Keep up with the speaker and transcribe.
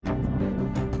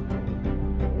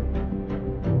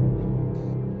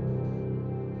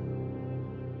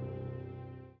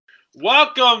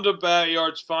Welcome to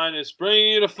Backyard's Finest, bringing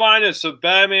you the finest of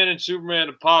Batman and Superman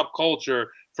and pop culture.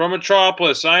 From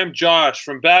Metropolis, I am Josh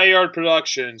from Backyard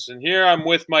Productions, and here I'm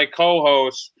with my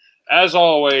co-host, as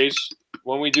always,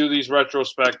 when we do these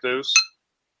retrospectives.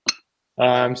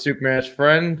 I'm Superman's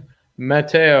friend,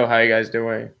 Mateo. How you guys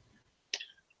doing?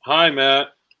 Hi, Matt.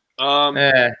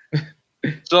 Eh,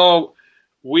 So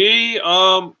we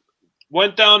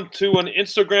went down to an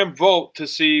Instagram vote to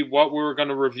see what we were going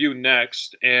to review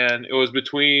next, and it was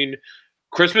between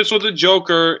Christmas with the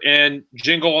Joker and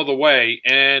Jingle All the Way,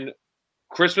 and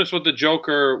Christmas with the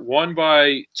Joker won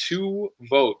by 2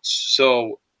 votes,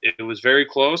 so it was very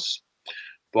close,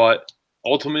 but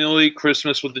ultimately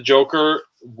Christmas with the Joker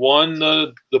won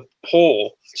the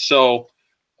poll. So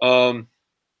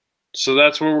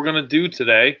that's what we're going to do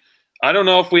today. I don't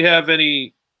know if we have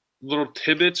any little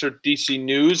tidbits or DC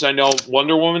news. I know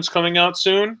Wonder Woman's coming out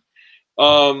soon.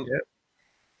 Yep.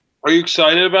 Are you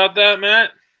excited about that,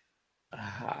 Matt?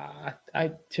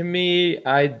 to me,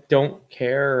 I don't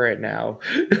care right now.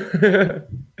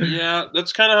 Yeah,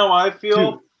 that's kind of how I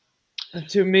feel.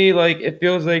 To me, like it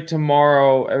feels like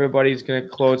tomorrow everybody's gonna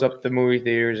close up the movie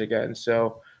theaters again.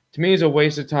 So to me, it's a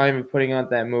waste of time of putting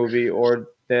out that movie, or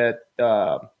that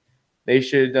they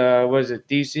should. What is it?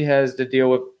 DC has the deal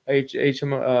with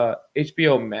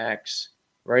HBO Max,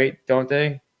 right? Don't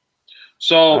they?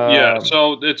 So yeah,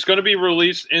 so it's going to be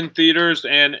released in theaters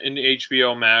and in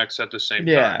HBO Max at the same time.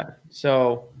 Yeah.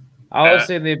 So I would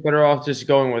say they're better off just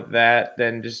going with that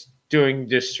than just doing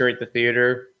just straight to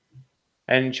theater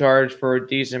and charge for a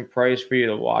decent price for you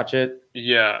to watch it.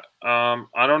 Yeah.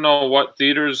 I don't know what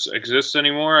theaters exist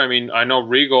anymore. I mean, I know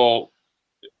Regal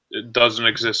doesn't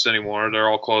exist anymore. They're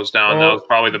all closed down. Well, that was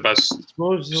probably the best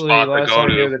supposedly spot to last go time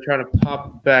to. they're trying to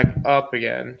pop back up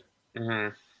again.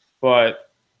 Mm-hmm. But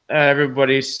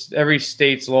every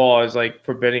state's law is like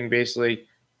forbidding basically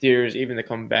theaters even to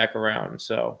come back around.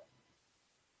 So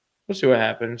we'll see what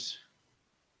happens.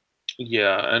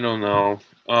 Yeah, I don't know.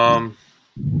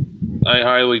 I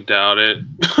highly doubt it.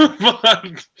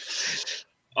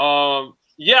 But,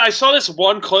 yeah, I saw this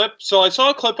one clip. So I saw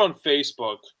a clip on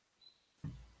Facebook.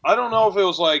 I don't know if it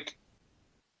was like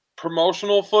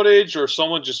promotional footage or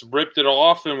someone just ripped it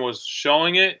off and was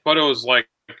showing it, but it was like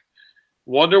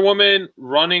Wonder Woman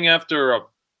running after a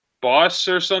bus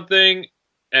or something,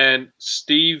 and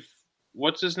Steve,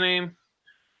 what's his name?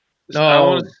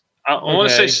 No, I want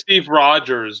to say Steve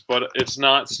Rogers, but it's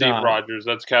not Steve Rogers.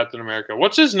 That's Captain America.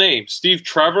 What's his name? Steve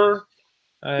Trevor?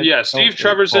 Yeah, Steve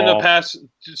Trevor's in the past.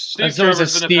 Steve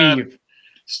Trevor's in the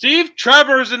Steve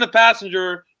Trevor's in the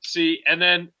passenger seat, and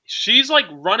then she's like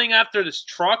running after this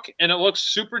truck, and it looks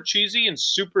super cheesy and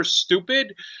super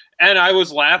stupid. And I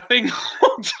was laughing the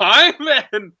whole time.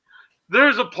 And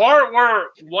there's a part where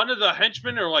one of the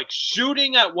henchmen are like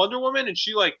shooting at Wonder Woman, and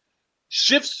she like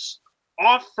shifts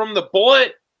off from the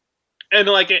bullet, and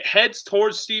like it heads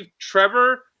towards Steve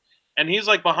Trevor, and he's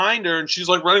like behind her, and she's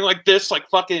like running like this, like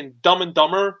fucking Dumb and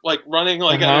Dumber, like running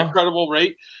like at an incredible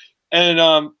rate.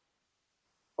 And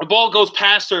the ball goes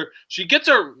past her. She gets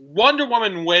her Wonder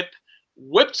Woman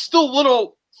whips the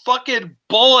little fucking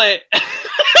bullet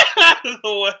out of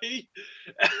the way.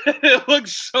 It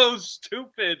looks so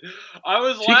stupid. I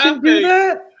was laughing. She can do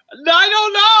that? No, I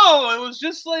don't know. It was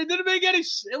just like, it didn't make any.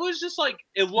 It was just like,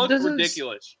 it looked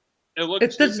ridiculous.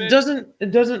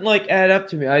 It doesn't like add up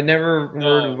to me. I never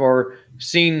heard of or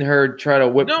seen her try to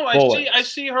whip bullets. I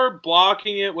see her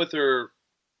blocking it with her.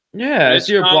 Yeah, I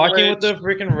see her blocking with the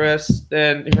freaking wrist,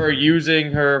 and her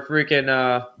using her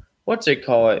freaking what's it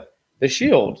call it? The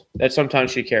shield that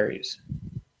sometimes she carries.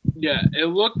 Yeah, it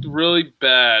looked really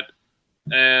bad,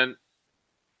 and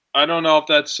I don't know if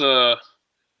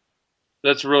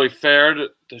that's really fair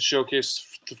to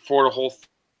showcase for the whole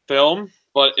film.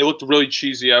 But it looked really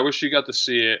cheesy. I wish you got to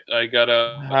see it.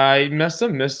 I must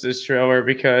have missed this trailer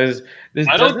because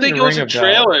I don't think it was a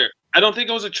trailer. I don't think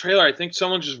it was a trailer. I think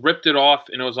someone just ripped it off,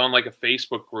 and it was on like a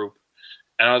Facebook group.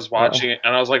 And I was watching it,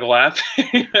 and I was like laughing.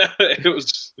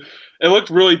 It looked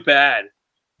really bad.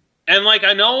 And like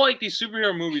I know, like these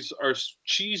superhero movies are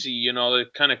cheesy. You know,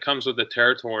 it kind of comes with the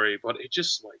territory. But it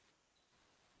just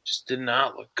did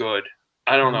not look good.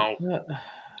 I don't know.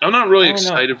 I'm not really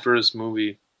excited for this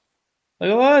movie.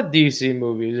 Like a lot of DC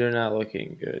movies are not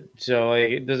looking good, so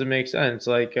like it doesn't make sense.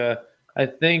 Like I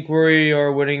think we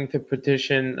are winning the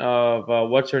petition of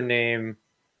what's her name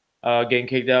getting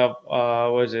kicked out.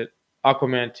 Was it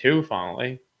Aquaman 2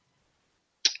 finally?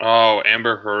 Oh,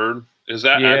 Amber Heard. Is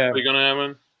that actually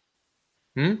gonna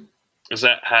happen? Is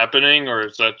that happening, or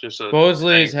is that just a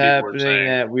supposedly it's happening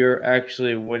that we are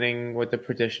actually winning with the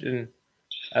petition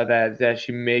that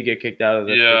she may get kicked out of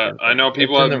the I know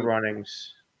people in the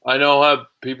runnings. I know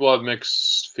people have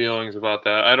mixed feelings about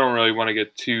that. I don't really want to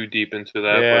get too deep into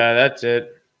that. Yeah, that's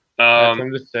it. That's what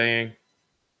I'm just saying.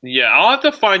 Yeah, I'll have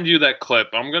to find you that clip.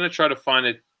 I'm gonna try to find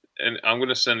it, and I'm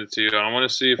gonna send it to you. I want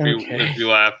to see if you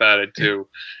laugh at it too.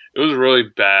 It was really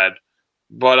bad,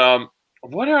 but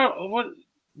what?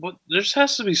 There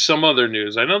has to be some other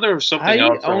news. I know there was something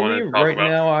else I wanted to talk right about.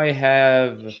 Now I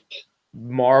have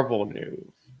Marvel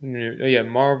news. Yeah,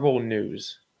 Marvel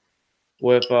news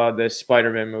with the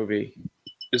Spider-Man movie.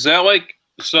 Is that like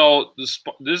so?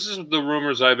 This is the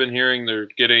rumors I've been hearing. They're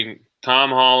getting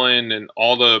Tom Holland and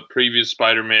all the previous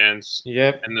Spider-Mans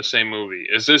in the same movie.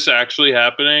 Is this actually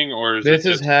happening, or is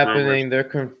this happening? Rumors? They're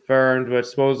confirmed, but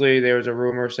supposedly there was a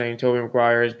rumor saying Tobey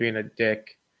Maguire is being a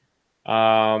dick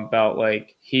about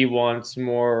like he wants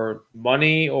more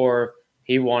money or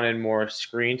he wanted more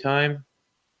screen time.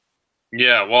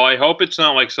 Yeah, well, I hope it's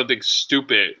not like something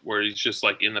stupid where he's just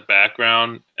like in the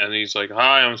background and he's like,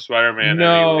 "Hi, I'm Spider-Man."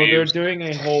 No, they're doing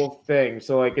a whole thing.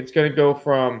 So like it's gonna go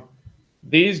from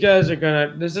these guys are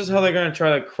gonna. This is how they're gonna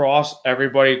try to cross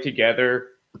everybody together,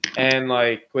 and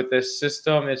like with this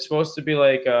system, it's supposed to be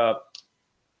like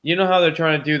you know how they're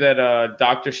trying to do that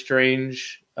Doctor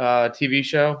Strange TV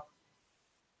show.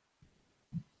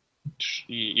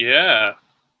 Yeah.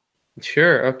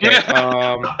 Sure. Okay.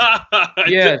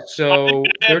 Yeah. So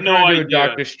they're trying to do a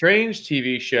Doctor Strange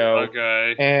TV show.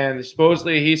 Okay. And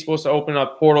supposedly he's supposed to open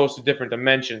up portals to different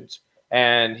dimensions,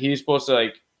 and he's supposed to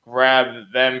like grab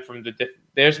them from the.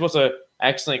 They're supposed to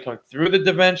accidentally come through the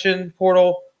dimension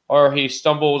portal, or he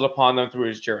stumbles upon them through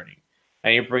his journey,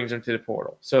 and he brings them to the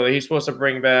portal. So he's supposed to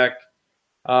bring back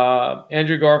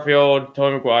Andrew Garfield,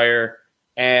 Tobey Maguire,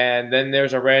 and then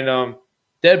there's a random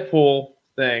Deadpool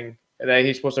thing that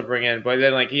he's supposed to bring in, but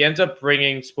then like he ends up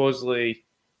bringing supposedly,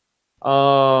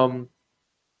 what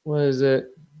is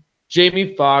it?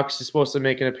 Jamie Foxx is supposed to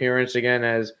make an appearance again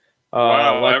as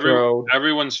Electro.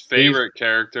 Everyone's favorite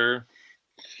character.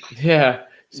 Yeah,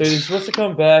 so he's supposed to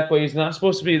come back, but he's not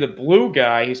supposed to be the blue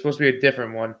guy. He's supposed to be a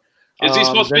different one. Is he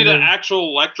supposed to be the actual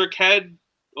Electric Head?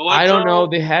 Electro? I don't know.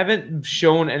 They haven't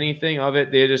shown anything of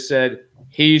it. They just said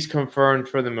he's confirmed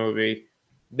for the movie.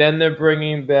 Then they're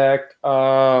bringing back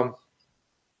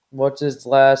what's his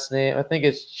last name? I think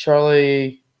it's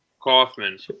Charlie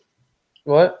Kaufman.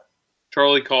 What?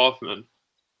 Charlie Kaufman.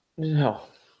 No.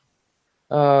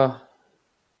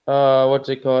 What's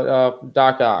it called?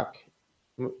 Doc Ock.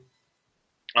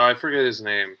 I forget his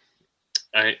name.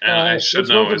 I should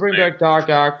know. Supposed to bring back Doc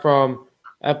Ock from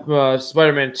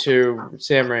Spider-Man 2,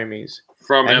 Sam Raimi's.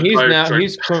 From and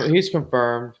he's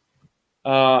confirmed.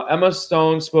 Emma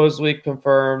Stone supposedly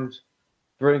confirmed.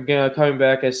 Coming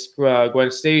back as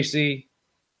Gwen Stacy,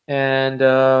 and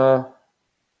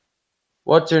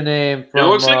what's her name? It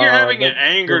looks like you're having an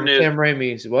anger. Sam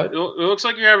Raimi's. What? It looks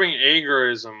like you're having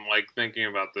angerism, like thinking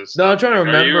about this. No, I'm trying to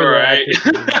remember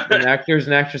the actors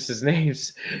and actresses'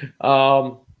 names.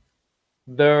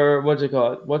 What's it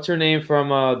called? What's her name from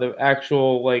the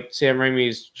actual like Sam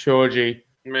Raimi's trilogy?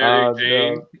 Mary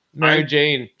Jane. Mary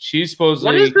Jane. She's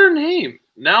supposedly. What is her name?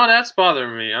 Now that's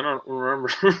bothering me. I don't remember.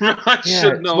 I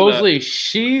should know supposedly that.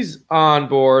 She's on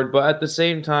board, but at the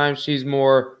same time, she's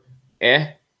more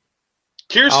Kirsten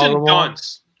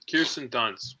Dunst. Kirsten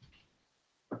Dunst.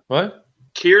 What?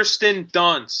 Kirsten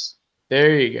Dunst.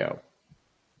 There you go.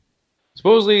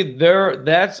 Supposedly,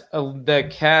 that's the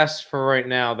cast for right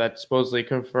now that's supposedly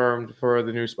confirmed for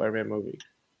the new Spider-Man movie.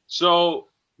 So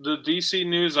the DC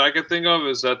news I could think of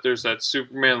is that there's that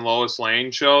Superman Lois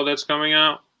Lane show that's coming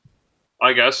out.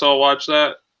 I guess I'll watch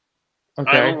that.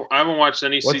 Okay. I haven't watched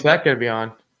any. What's that going to be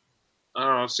on? I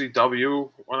don't know. CW,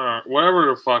 whatever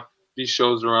the fuck these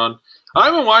shows are on. I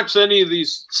haven't watched any of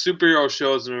these superhero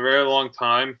shows in a very long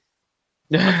time.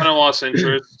 I kind of lost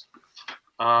interest.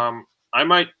 I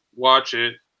might watch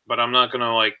it, but I'm not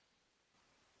gonna like.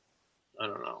 I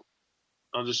don't know.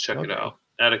 I'll just check it out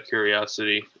out of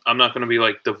curiosity. I'm not gonna be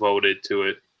like devoted to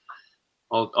it.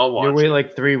 I'll watch. You wait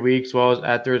like 3 weeks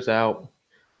after it's out.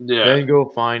 Yeah. Then go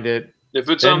find it. If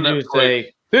it's on Netflix,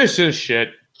 say, this is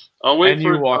shit. I'll wait and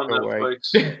for you walk away.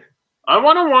 I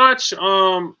want to watch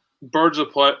Birds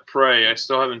of Prey. I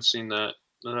still haven't seen that.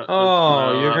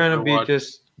 You're gonna be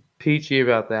just peachy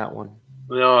about that one.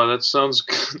 No, that sounds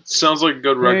like a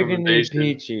good recommendation. You're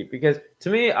gonna be peachy because to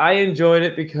me, I enjoyed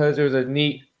it because it was a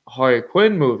neat Harley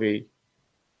Quinn movie,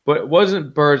 but it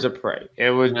wasn't Birds of Prey. It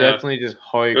was definitely just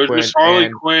Harley Quinn. It was just Harley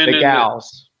Quinn the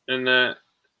gals and the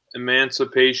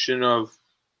emancipation of.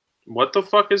 What the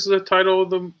fuck is the title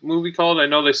of the movie called? I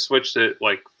know they switched it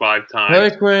like 5 times.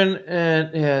 Harley Quinn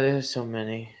and there's so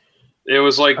many. It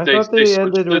was like I thought they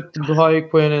ended with Harley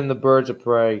Quinn and the Birds of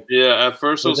Prey. Yeah, at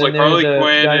first it was like Harley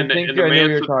Quinn and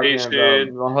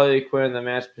Emancipation. The Harley Quinn, the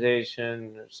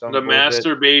Emancipation, or some the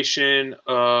masturbation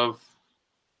of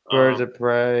Birds of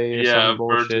Prey. Or some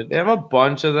bullshit. They have a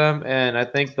bunch of them, and I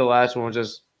think the last one was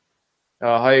just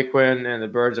Harley Quinn and the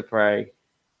Birds of Prey.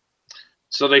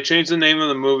 So they changed the name of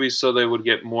the movie so they would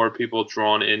get more people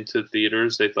drawn into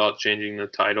theaters. They thought changing the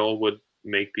title would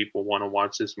make people want to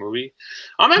watch this movie.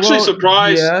 I'm actually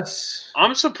surprised. Yes.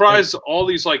 I'm surprised all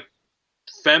these like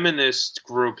feminist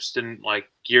groups didn't like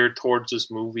gear towards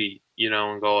this movie, you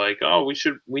know, and go like, "Oh,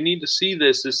 we need to see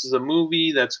this. This is a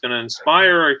movie that's going to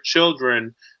inspire our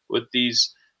children with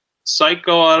these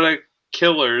psychotic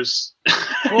killers."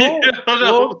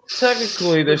 Well,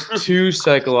 technically, there's 2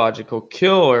 psychological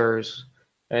killers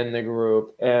in the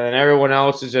group, and everyone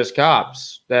else is just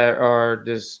cops that are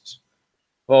just.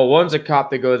 Well, one's a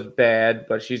cop that goes bad,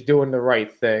 but she's doing the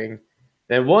right thing.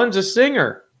 Then one's a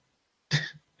singer.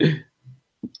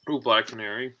 Ooh, Black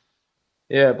Canary.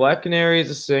 Yeah, Black Canary is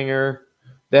a singer.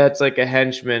 That's like a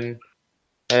henchman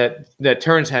that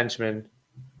turns henchman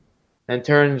and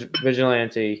turns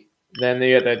vigilante. Then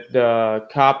you got the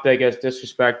cop that gets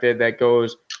disrespected that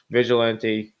goes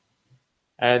vigilante.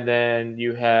 And then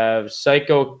you have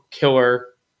Psycho Killer.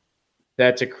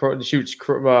 That's shoots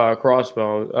crossbows.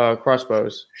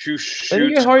 Then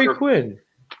you get Harley Quinn.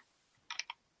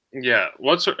 Yeah,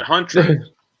 what's her Huntress?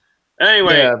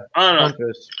 Anyway, yeah, I don't know.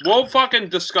 Huntress. We'll fucking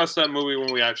discuss that movie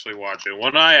when we actually watch it.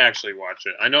 When I actually watch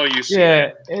it, I know you see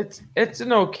it. Yeah, it's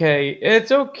okay.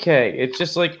 It's okay. It's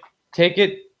just like take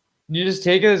it. You just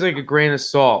take it as like a grain of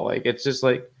salt. Like it's just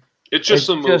like it's just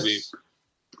a movie.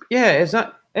 Yeah, it's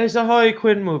not. It's a Harley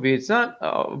Quinn movie. It's not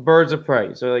Birds of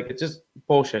Prey. So like it's just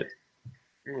bullshit.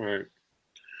 All right,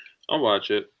 I'll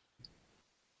watch it.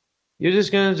 You're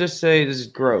just gonna say this is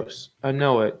gross. I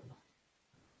know it.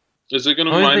 Is it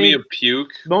gonna remind me of puke?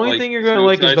 The only thing you're gonna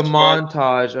like is the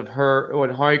montage of her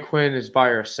when Harley Quinn is by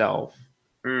herself,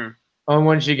 and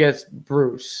when she gets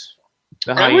Bruce.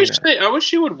 I wish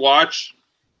she would watch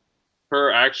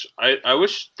her. I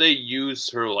wish they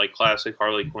used her like classic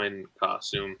Harley Quinn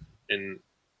costume in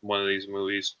one of these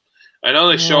movies. I know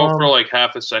they show for like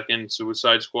half a second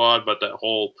Suicide Squad, but that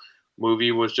whole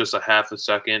movie was just a half a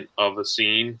second of a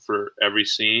scene for every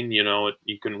scene. You know,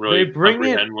 you can really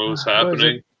comprehend what was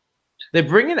happening. They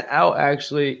bring it out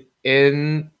actually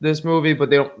in this movie,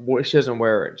 but they don't. She doesn't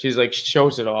wear it. She's like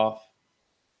shows it off,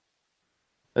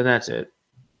 and that's it.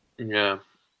 Yeah.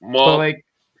 Well, but like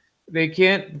they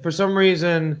can't for some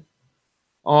reason.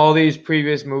 All these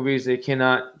previous movies, they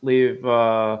cannot leave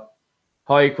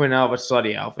Harley Quinn out of a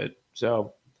slutty outfit.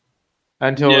 So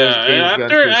until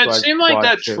it seemed like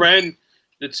that trend.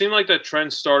 It seemed like that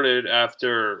trend started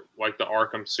after like the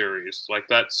Arkham series. Like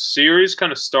that series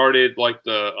kind of started like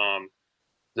the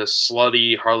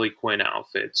slutty Harley Quinn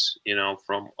outfits, you know,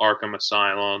 from Arkham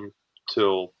Asylum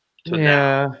to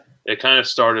now. It kind of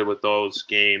started with those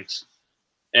games.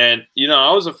 And you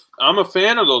know, I'm a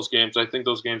fan of those games. I think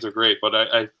those games are great, but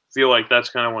I feel like that's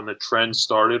kind of when the trend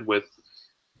started with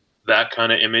that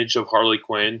kind of image of Harley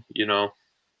Quinn, you know.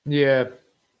 Yeah.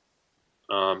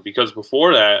 Because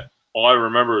before that, all I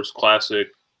remember is classic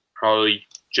Harley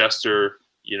Jester,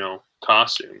 you know,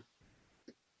 costume.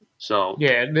 So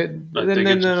yeah, then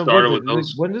started with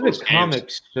those. When did the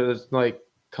comics just like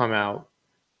come out?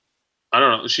 I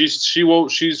don't know.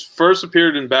 She's first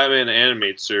appeared in Batman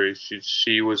animated series.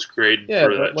 She was created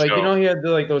for that like show. You know, he had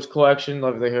those collection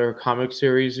of her comic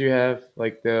series. You have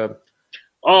like the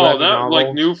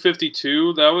like New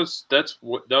 52. That was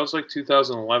like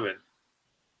 2011.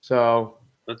 So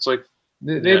that's like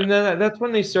that's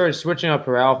when they started switching up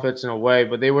her outfits in a way,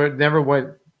 but they never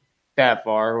went that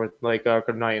far with like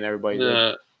Arkham Knight and everybody.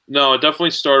 No, it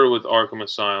definitely started with Arkham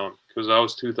Asylum because that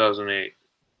was 2008.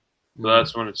 So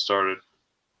that's when it started.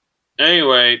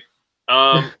 Anyway,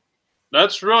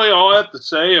 that's really all I have to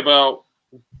say about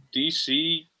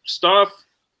DC stuff.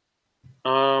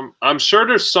 I'm sure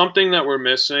there's something that we're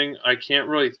missing. I can't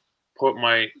really think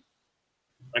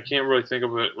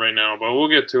of it right now, but we'll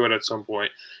get to it at some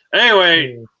point.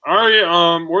 Anyway,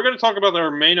 we're going to talk about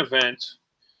our main event.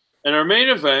 And our main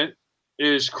event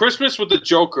is Christmas with the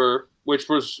Joker, which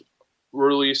was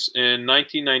released in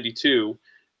 1992.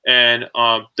 And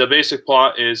the basic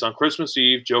plot is on Christmas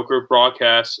Eve, Joker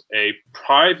broadcasts a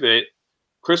private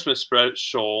Christmas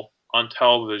special on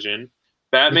television.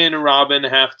 Batman and Robin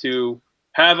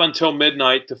have until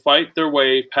midnight to fight their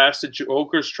way past the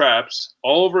Joker's traps,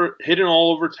 hidden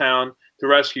all over town, to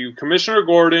rescue Commissioner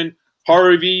Gordon,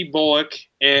 Harvey Bullock,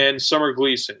 and Summer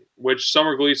Gleason. Which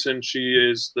Summer Gleason, she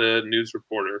is the news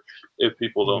reporter, if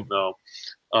people don't know.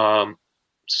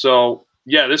 So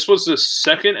yeah, this was the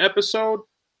second episode.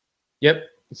 Yep,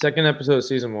 second episode of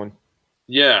season 1.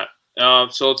 Yeah.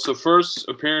 So it's the first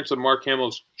appearance of Mark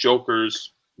Hamill's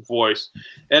Joker's voice,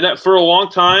 and for a long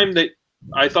time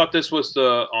I thought this was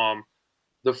the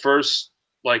first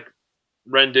like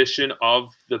rendition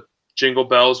of the Jingle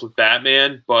Bells with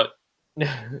Batman, but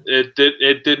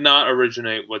it did not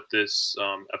originate with this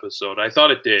episode. I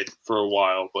thought it did for a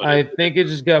while, but I think it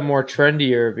just got more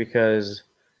trendier because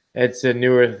it's a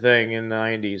newer thing in the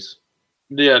 90s.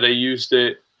 Yeah, they used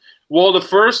it. Well, the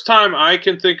first time I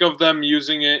can think of them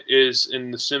using it is in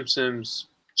The Simpsons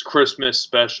Christmas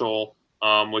special,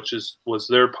 which was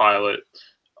their pilot,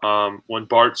 when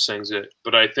Bart sings it.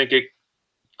 But I think it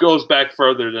goes back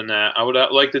further than that. I would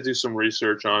like to do some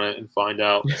research on it and find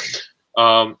out.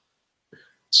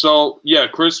 So yeah,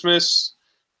 Christmas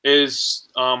is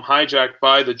hijacked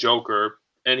by the Joker,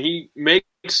 and he makes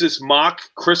this mock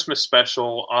Christmas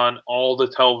special on all the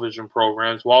television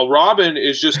programs, while Robin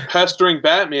is just pestering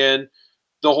Batman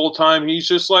the whole time. He's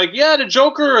just like, yeah, the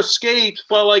Joker escaped,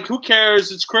 but like, who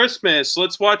cares? It's Christmas.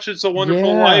 Let's watch It's a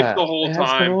Wonderful Life the whole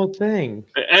time. The whole thing.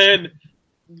 And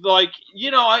like,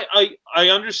 I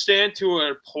understand to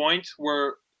a point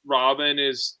where Robin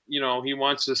is, he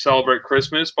wants to celebrate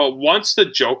Christmas, but once the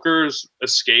Joker's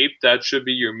escaped, that should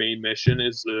be your main mission,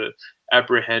 is to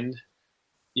apprehend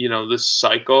this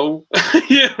psycho,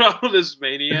 this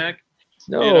maniac.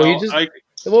 No, he's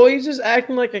just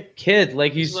acting like a kid,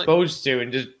 like he's supposed to,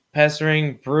 and just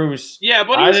pestering Bruce. Yeah,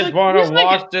 but I just want to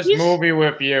watch this movie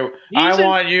with you. I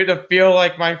want you to feel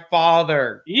like my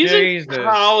father. He's in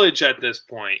college at this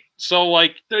point, so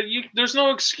like, there's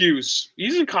no excuse.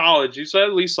 He's in college. He's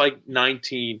at least like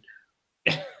 19.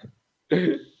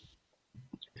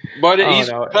 But he's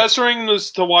pestering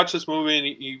us to watch this movie, and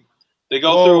they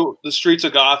go through the streets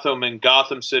of Gotham, and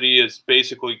Gotham City is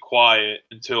basically quiet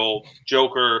until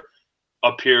Joker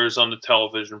appears on the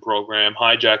television program,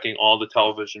 hijacking all the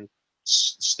television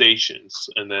stations,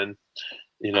 and then,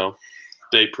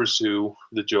 they pursue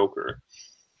the Joker.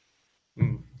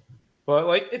 But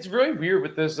like, it's really weird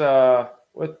with this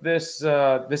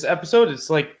episode. It's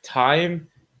like time.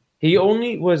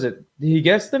 Batman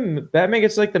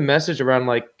gets like the message around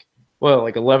like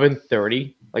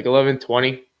 11:30, like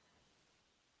 11:20.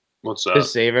 What's that? To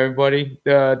save everybody.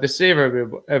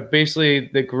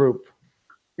 Basically the group.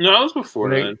 No, it was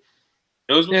before then.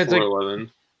 It was before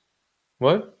 11.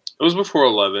 What? It was before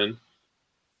 11.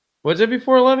 Was it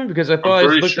before 11? Because I thought I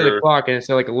looked at the clock and it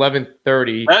said like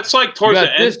 11:30. That's like towards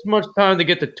the end. This much time to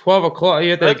get to 12 o'clock.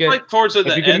 You have to like towards the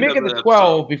end. You can make it to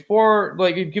 12 before,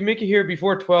 like, you can make it here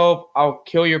before 12. I'll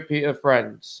kill your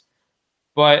friends.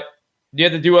 But you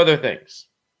have to do other things.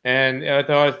 And I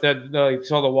thought that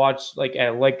saw the watch like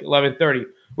at like 11:30.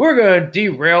 We're gonna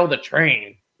derail the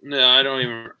train. No, I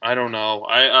don't know.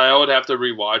 I would have to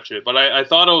rewatch it. But I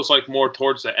thought it was like more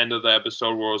towards the end of the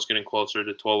episode where it was getting closer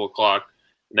to 12 o'clock.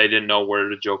 And they didn't know where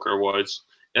the Joker was.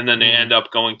 And then they end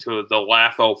up going to the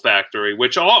Laugh-O Factory,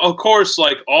 which of course,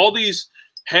 like, all these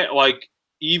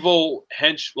evil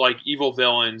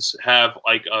villains have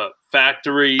like a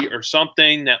factory or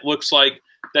something that looks like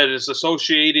that is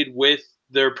associated with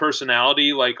their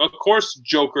personality. Like, of course,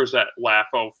 Joker's at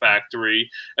Laugh-O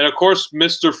Factory, and of course,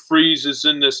 Mr. Freeze is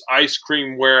in this ice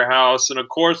cream warehouse, and of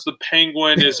course, the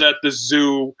Penguin is at the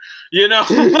zoo.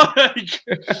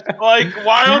 Like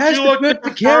why don't you look at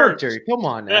the character? Come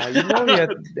on now,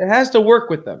 it has to work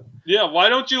with them. Yeah, why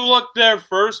don't you look there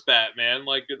first, Batman?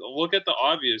 Like, look at the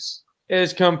obvious.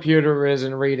 His computer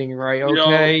isn't reading right.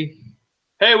 Okay.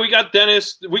 Hey, we got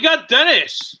Dennis.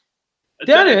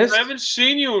 Dennis, I haven't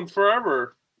seen you in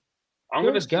forever. I'm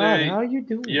gonna say, how are you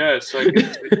doing? Yes,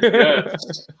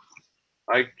 yes,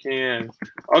 I can.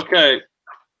 Okay.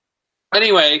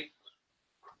 Anyway,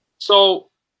 so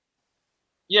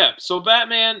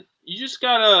Batman, you just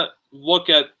gotta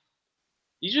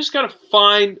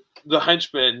find the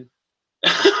henchmen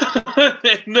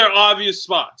in their obvious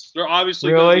spots. They're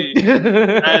obviously gonna be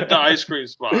at the ice cream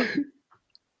spot.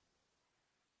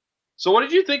 So what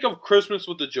did you think of Christmas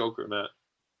with the Joker, Matt?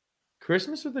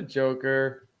 Christmas with the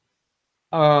Joker.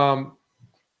 To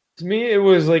me, it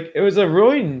was a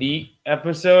really neat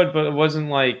episode, but it wasn't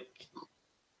like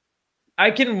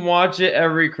I can watch it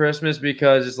every Christmas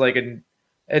because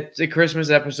it's a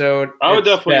Christmas episode. I would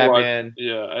definitely Batman. Watch.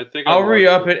 Yeah, I think I'll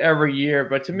re-up it every year.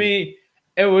 But to me,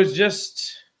 it was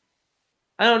just,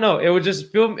 I don't know. It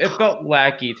felt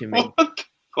lackey to me. Fuck.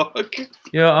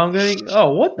 I'm getting.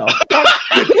 Oh, what the fuck?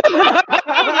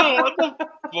 What the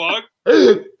fuck?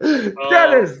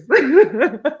 Dennis.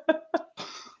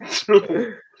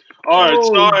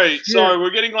 All right, sorry.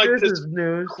 We're getting like this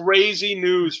crazy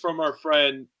news from our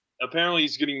friend apparently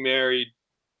he's getting married.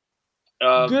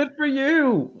 Good for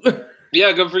you.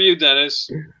 Yeah, good for you, Dennis.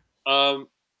 Oh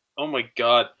my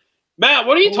God, Matt,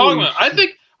 what are you talking about?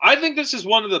 I think this is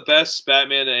one of the best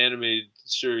Batman animated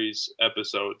series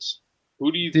episodes.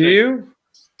 Who do you think? Do you?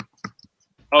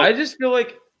 Oh. I just feel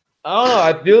like, I don't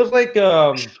know. It feels like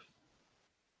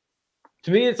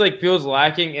to me, it's like feels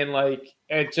lacking in like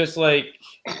it's just like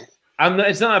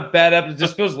it's not a bad episode. It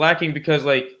just feels lacking because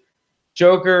like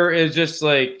Joker is just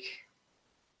like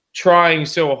trying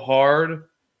so hard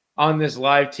on this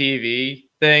live TV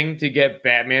thing to get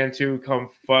Batman to come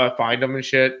find him and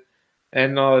shit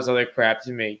and all this other crap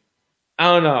to me. I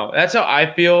don't know. That's how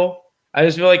I feel. I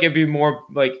just feel like it'd be more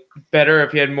like better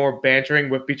if he had more bantering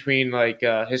with between like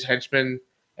his henchmen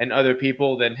and other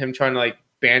people than him trying to like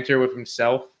banter with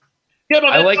himself. Yeah, but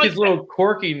I like his little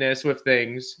quirkiness with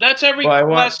things. That's every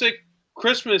classic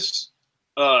Christmas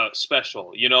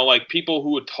special. You know, like people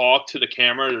who would talk to the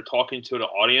camera, they're talking to the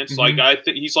audience. Mm-hmm. Like I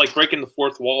think he's like breaking the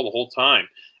fourth wall the whole time,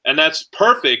 and that's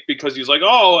perfect because he's like,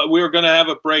 oh, we were gonna have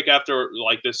a break after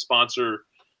like this sponsor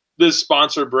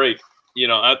break. You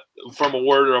know, from a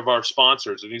word of our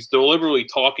sponsors, and he's deliberately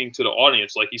talking to the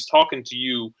audience, like he's talking to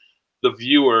you, the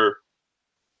viewer.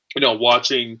 You know,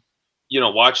 watching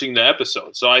the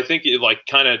episode. So I think it like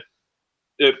kind of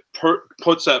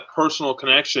puts that personal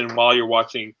connection while you're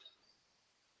watching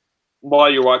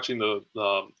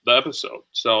the episode.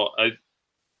 So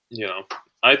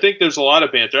I think there's a lot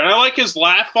of banter, and I like his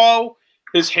laugh-o,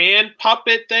 his hand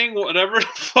puppet thing, whatever the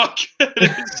fuck it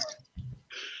is.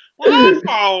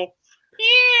 Laugh-o,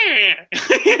 yeah.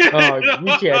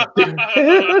 You can't.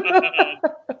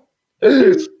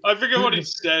 I forget what he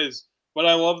says. But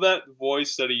I love that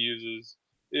voice that he uses.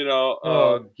 You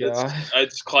know,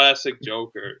 it's classic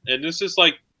Joker, and this is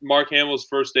like Mark Hamill's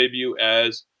first debut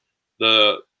as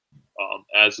the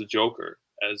Joker,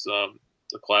 as the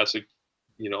classic,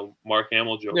 Mark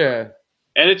Hamill Joker. Yeah,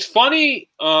 and it's funny.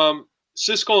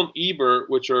 Siskel and Ebert,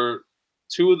 which are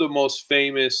two of the most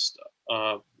famous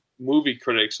movie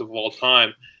critics of all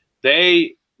time,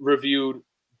 they reviewed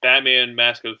Batman: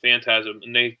 Mask of the Phantasm,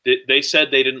 and they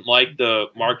said they didn't like the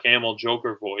Mark Hamill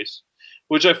Joker voice,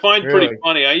 which I find pretty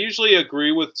funny. I usually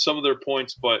agree with some of their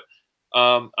points, but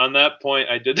on that point,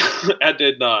 I did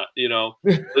not.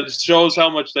 It shows how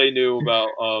much they knew about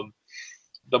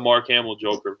the Mark Hamill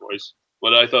Joker voice.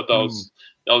 But I thought that was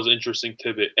an interesting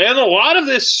tidbit, and a lot of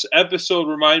this episode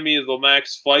reminded me of the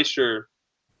Max Fleischer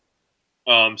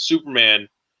Superman,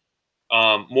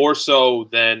 more so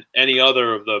than any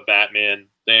other of the Batman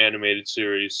the animated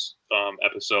series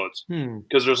episodes,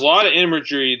 because there's a lot of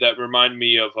imagery that reminded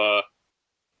me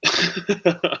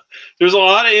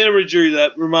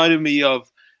of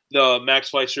the Max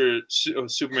Fleischer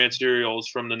Superman serials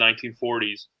from the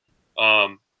 1940s,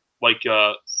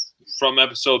 from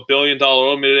episode $1 Billion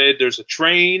Limited. There's a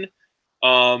train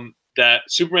that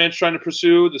Superman's trying to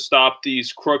pursue to stop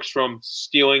these crooks from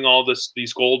stealing all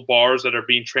these gold bars that are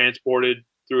being transported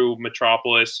through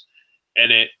Metropolis.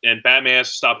 And Batman has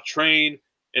to stop a train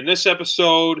in this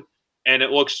episode, and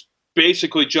it looks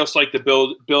basically just like the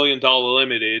 $1 Billion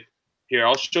Limited. Here,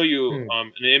 I'll show you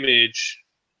an image.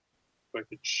 If I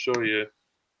could show you.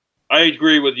 I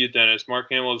agree with you, Dennis. Mark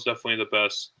Hamill is definitely the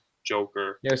best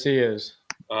Joker. Yes, he is.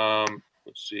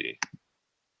 Let's see.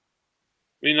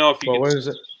 Let me know if you can. What is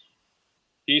it?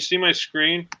 Can you see my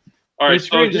screen? All right,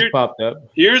 so just popped up.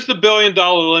 Here's the $1 Billion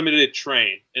Limited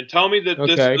train, and tell me that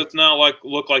this does not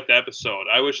look like the episode.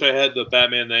 I wish I had the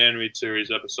Batman the Animated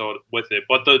Series episode with it,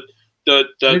 but the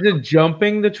is it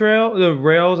jumping the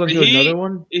rails onto another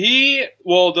one?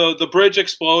 The bridge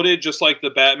exploded just like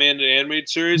the Batman the Animated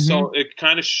Series, so it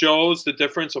kind of shows the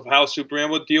difference of how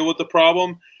Superman would deal with the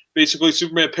problem. Basically,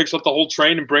 Superman picks up the whole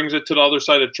train and brings it to the other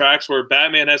side of the tracks, where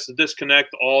Batman has to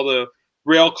disconnect all the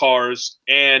rail cars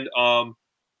and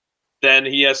then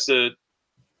he has to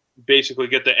basically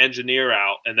get the engineer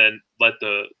out and then let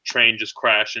the train just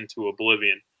crash into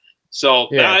oblivion. So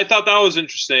I thought that was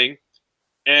interesting.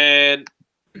 And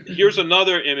here's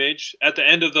another image. At the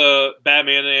end of the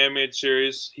Batman animated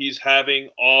series, he's having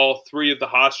all three of the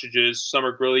hostages,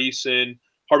 Summer Gleason,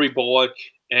 Harvey Bullock,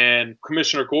 and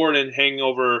Commissioner Gordon, hanging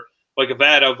over like a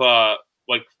vat of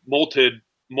molted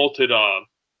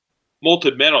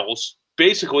metals.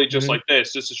 Basically, just like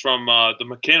this. This is from the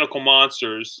Mechanical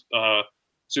Monsters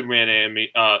Superman anime,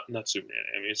 not Superman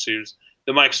anime series,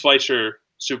 the Mike Fleischer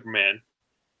Superman,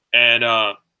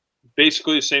 and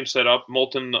basically the same setup,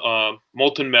 molten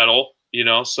metal,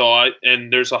 So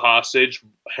and there's a hostage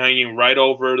hanging right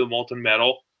over the molten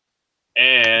metal,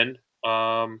 and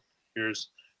and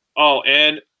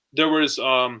there was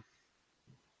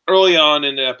early on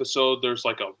in the episode, there's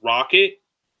like a rocket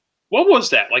What was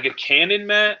that? Like a cannon,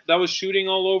 Matt, that was shooting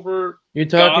all over? You're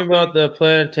talking about the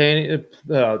planetarium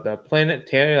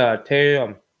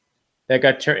that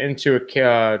got turned into a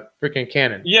freaking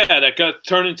cannon. Yeah, that got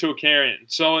turned into a cannon.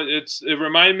 So it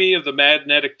reminded me of the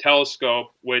magnetic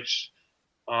telescope, which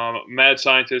mad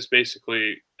scientist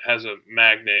basically has a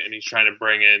magnet, and he's trying to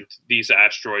bring in these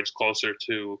asteroids closer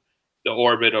to the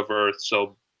orbit of Earth,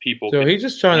 so people. So he's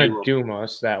just trying to doom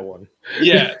us. That one.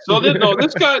 Yeah. So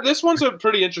this one's a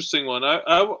pretty interesting one.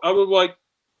 I would like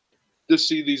to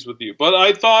see these with you, but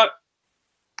I thought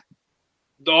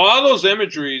a lot of those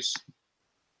imageries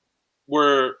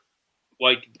were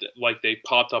like they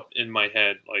popped up in my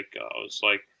head. Like I was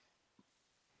like,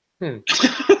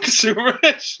 Superman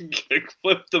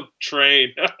kickflip the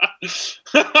train.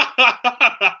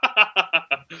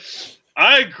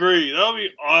 I agree. That would be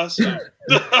awesome.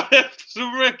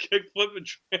 Superman kickflip a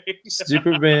train.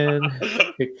 Superman.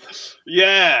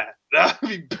 Yeah, that would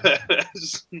be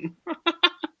badass.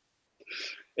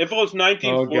 If it was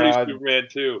 1940s Superman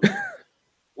too,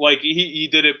 like he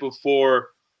did it before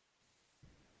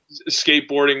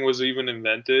skateboarding was even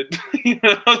invented.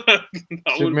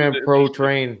 Superman Pro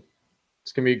Train.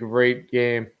 It's gonna be a great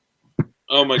game.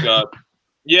 Oh my god.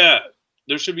 Yeah,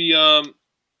 there should be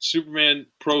Superman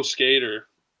Pro Skater,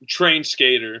 Train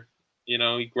Skater. You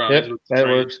know, he grinds with the that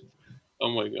train. works.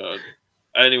 Oh my god.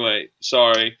 Anyway,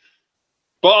 sorry,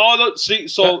 but all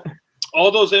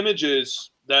those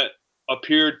images that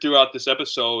appeared throughout this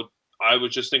episode, I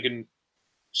was just thinking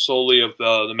solely of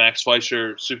the Max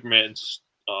Fleischer Superman's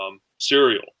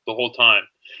cereal the whole time.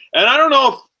 And I don't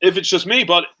know if it's just me,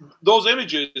 but those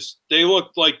images, they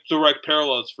look like direct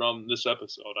parallels from this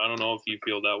episode. I don't know if you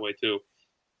feel that way too.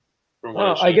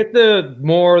 I get the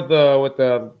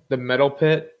metal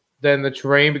pit than the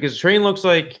train, because the train looks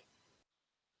like.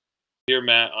 Hear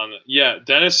Matt on the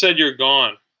Dennis said you're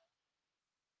gone.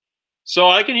 So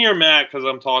I can hear Matt because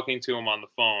I'm talking to him on the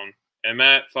phone, and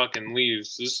Matt fucking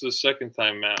leaves. This is the second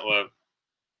time Matt left.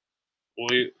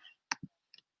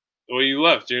 Well, you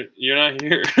left. You're not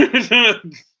here.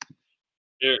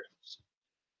 Here,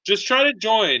 just try to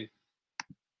join.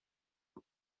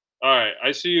 All right,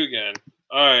 I see you again.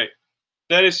 All right,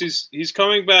 Dennis, he's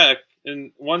coming back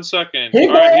in 1 second.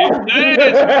 All right,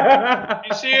 Dennis,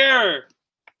 he's here.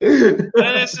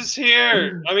 Dennis is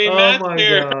here. I mean, Matt's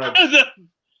here.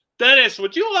 Dennis,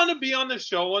 would you want to be on the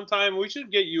show one time? We should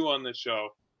get you on the show.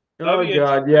 Oh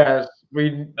God, yes.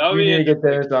 We need to get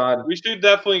Dennis on. We should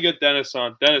definitely get Dennis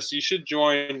on. Dennis, you should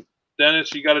join.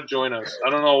 Dennis, you got to join us. I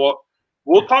don't know what.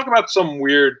 We'll talk about something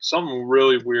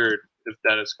really weird if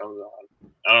Dennis comes on.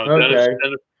 I don't know. Okay.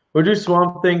 Dennis, we'll do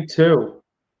Swamp Thing too.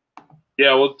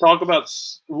 Yeah, we'll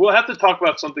have to talk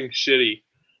about something shitty.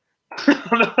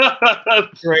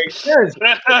 Great.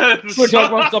 We'll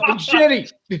talk about something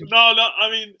shitty. No, I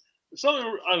mean. Something,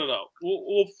 I don't know.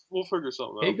 We'll figure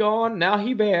something out. He gone, now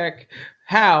he back.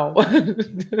 How? We'll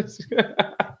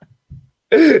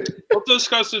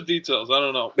discuss the details. I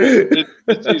don't know.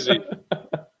 It's easy.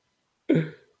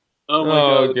 Oh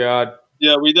my god.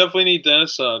 Yeah, we definitely need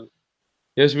Dennis on.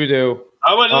 Yes, we do.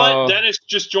 I would let Dennis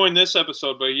just join this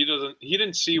episode, but he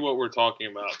didn't see what we're talking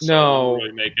about. So no, it doesn't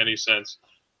really make any sense.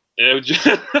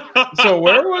 So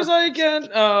where was I again?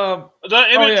 The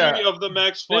imagery of the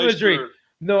Max Fleischer.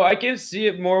 No, I can see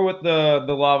it more with the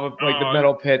lava, like the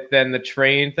metal pit, than the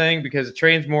train thing, because the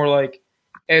train's more like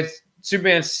it's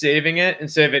Superman saving it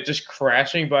instead of it just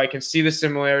crashing. But I can see the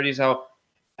similarities how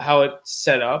it's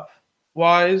set up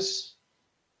wise.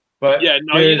 But yeah,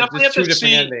 no, you definitely have to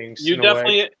see. Endings, you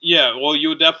definitely, well, you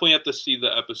would definitely have to see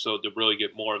the episode to really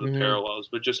get more of the parallels.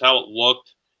 But just how it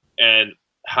looked and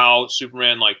how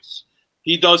Superman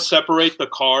he does separate the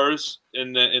cars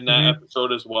in that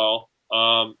episode as well.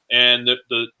 And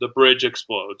the bridge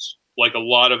explodes. Like a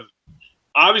lot of,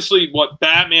 obviously what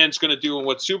Batman's going to do and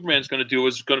what Superman's going to do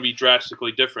is going to be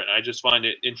drastically different. I just find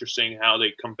it interesting how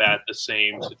they combat the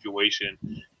same situation,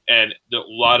 and a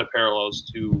lot of parallels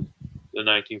to the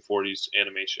 1940s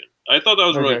animation. I thought that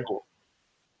was really cool.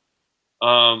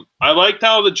 I liked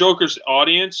how the Joker's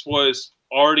audience was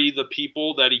already the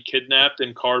people that he kidnapped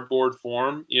in cardboard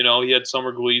form. You know, he had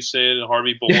Summer Gleason and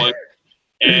Harvey Bullock.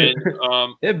 And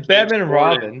Batman and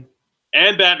Robin.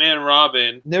 And Batman and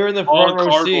Robin. They were in the front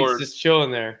row seats, just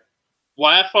chilling there.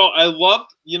 Laffo, I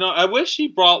loved, I wish he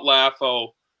brought Laffo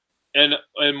in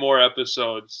more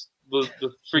episodes.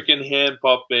 The freaking hand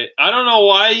puppet. I don't know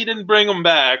why he didn't bring him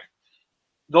back.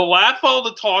 The Laffo,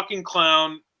 the talking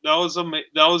clown, that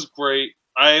was great.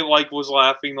 I was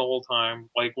laughing the whole time,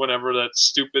 whenever that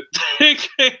stupid thing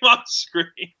came on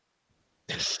screen.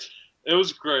 It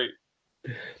was great.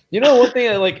 One thing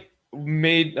I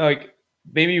made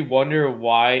made me wonder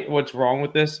what's wrong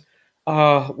with this.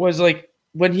 Was like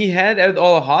when he had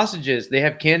all the hostages, they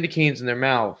have candy canes in their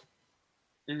mouth.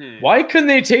 Mm-hmm. Why couldn't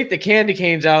they take the candy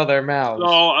canes out of their mouths?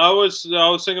 No, I was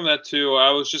thinking that too.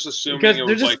 I was just assuming because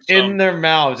they're just in their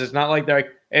mouths. It's not like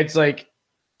it's like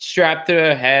strapped to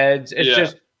their heads. It's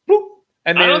just boop,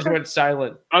 and they just went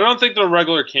silent. I don't think they're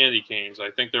regular candy canes.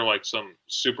 I think they're like some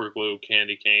super glue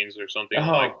candy canes or something.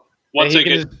 Like once they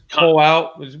get pull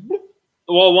out.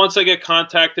 Well, once they get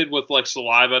contacted with like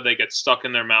saliva, they get stuck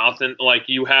in their mouth, and like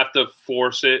you have to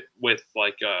force it with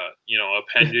like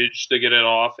appendage to get it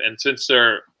off. And since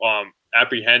they're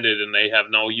apprehended and they have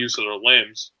no use of their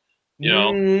limbs,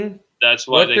 that's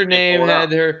why. What's her name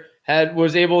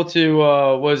was able to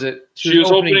was it? She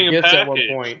was opening a package at one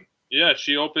point. Yeah,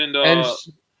 she opened. And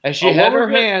she had her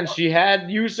hands. She had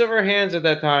use of her hands at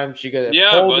that time. She could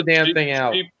pull the damn thing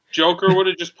out. Joker would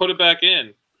have just put it back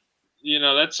in.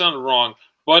 That sounded wrong.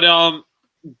 But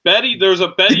there's a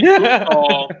Betty Boop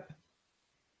doll.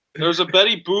 There's a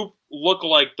Betty Boop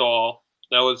lookalike doll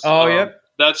that was. Yep.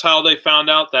 That's how they found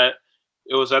out that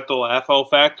it was at the Laugh-O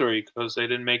Factory, because they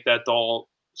didn't make that doll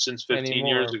since 15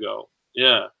 years ago.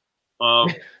 Yeah.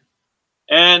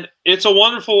 And It's a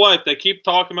Wonderful Life. They keep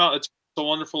talking about It's a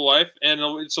Wonderful Life, and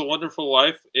It's a Wonderful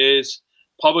Life is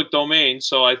public domain,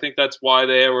 so I think that's why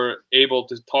they were able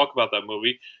to talk about that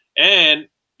movie. And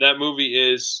that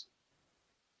movie is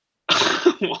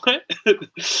what?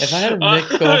 If I had a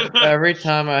nickel every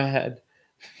time I had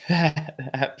that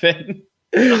happen,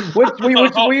 what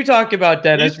were you talking about,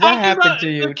 Dennis? What happened to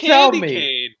you? Tell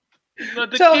me.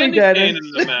 Tell me, Dennis.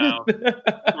 In the mouth,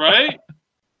 right?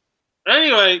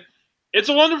 Anyway, It's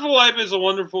a Wonderful Life is a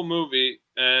wonderful movie,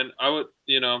 and I would,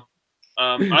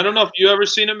 I don't know if you ever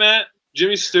seen it, Matt.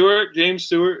 James Stewart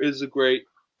is a great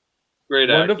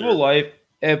actor. Wonderful Life.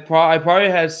 I probably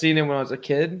had seen it when I was a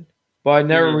kid, but I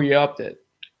never re-upped it.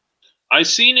 I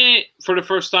seen it for the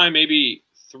first time maybe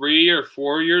 3 or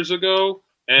 4 years ago,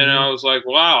 and I was like,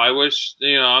 "Wow! I wish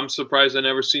I'm surprised I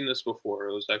never seen this before."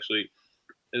 It was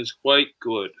quite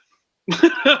good.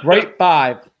 Right,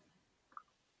 5.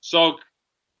 So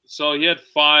he had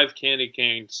 5 candy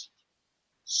canes.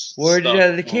 Where did you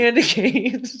have the candy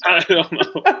canes? I don't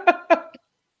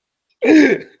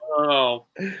know.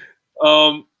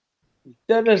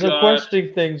 Dennis, I'm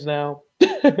questioning things now.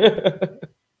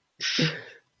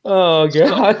 Oh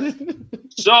God.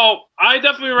 So I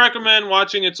definitely recommend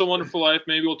watching It's a Wonderful Life.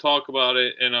 Maybe we'll talk about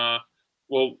it, and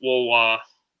we'll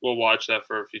watch that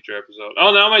for a future episode.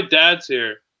 Oh, now my dad's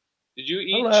here. Did you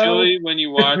eat chili when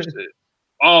you watched it?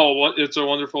 Oh, what? It's a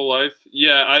Wonderful Life.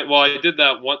 Yeah, I did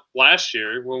that last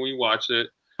year when we watched it.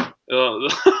 That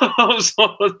was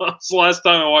the last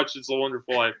time I watched It's a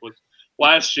Wonderful Life was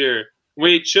last year.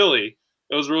 We ate chili.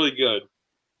 It was really good.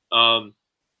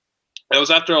 It was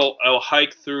after a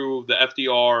hike through the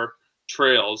FDR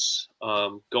trails,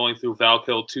 going through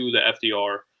Valkill to the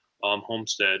FDR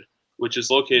homestead, which is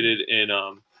located in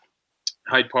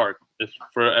Hyde Park,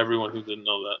 for everyone who didn't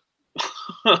know that.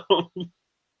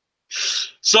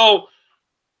 So,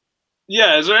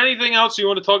 yeah, is there anything else you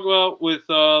want to talk about with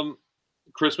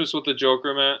Christmas with the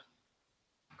Joker, Matt?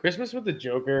 Christmas with the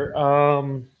Joker?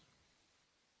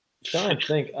 Trying to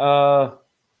think.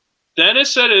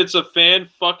 Dennis said it's a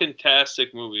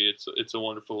fan-fucking-tastic movie. It's a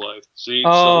Wonderful Life. See,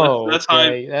 so that's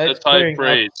high. That's high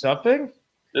praise. Something.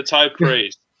 That's high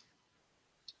praise.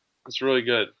 It's really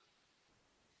good.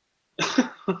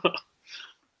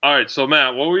 All right, so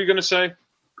Matt, what were you gonna say?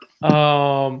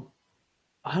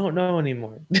 I don't know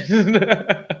anymore.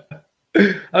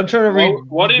 I'm trying to read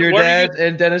your dad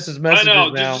and Dennis's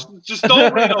messages now. Just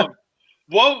don't read them.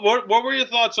 What were your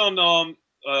thoughts on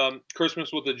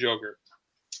Christmas with the Joker?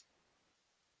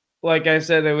 Like I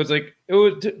said,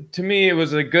 to me it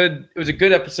was a good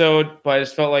episode, but I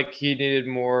just felt like he needed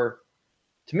more.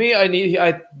 To me,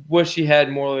 I wish he had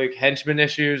more like henchman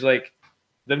issues, like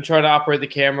them trying to operate the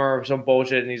camera or some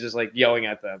bullshit, and he's just like yelling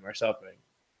at them or something.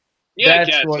 Yeah,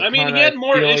 I mean, he had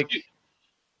more issues.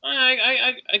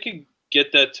 I could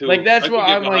get that too. Like that's what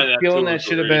I'm like feeling that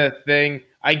should have been a thing.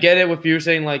 I get it with you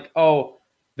saying like, oh,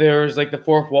 there's like the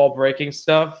fourth wall breaking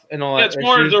stuff and all that. It's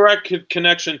more a direct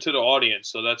connection to the audience,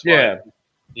 so that's why.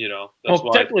 Yeah. That's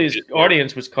why technically his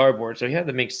audience was cardboard, so he had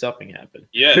to make something happen.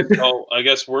 Yeah, well, I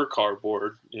guess we're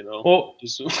cardboard, Well,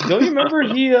 don't you remember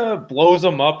he blows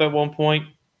them up at one point?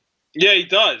 Yeah, he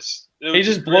does. He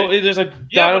just there's a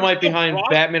dynamite behind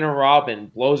Batman and Robin,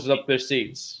 blows up their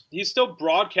seats. He's still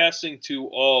broadcasting to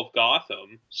all of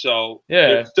Gotham, so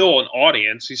there's still an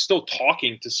audience. He's still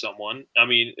talking to someone. I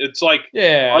mean, it's like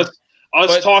us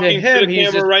talking to the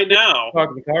camera right now.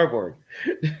 Talking to cardboard.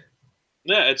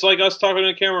 Yeah, it's like us talking to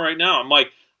the camera right now. I'm like,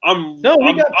 I'm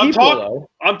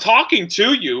talking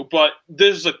to you, but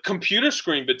there's a computer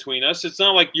screen between us. It's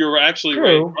not like you're actually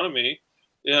right in front of me.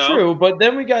 You know? True, but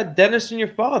then we got Dennis and your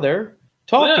father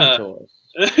talking to us.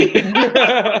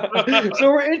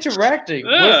 So we're interacting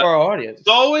with our audience. It's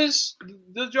always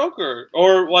the Joker,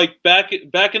 or like back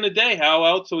in the day. How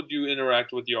else would you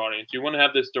interact with your audience? You want to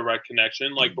have this direct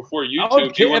connection, like before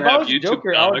YouTube. If I was a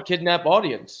Joker, I would kidnap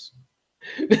audience.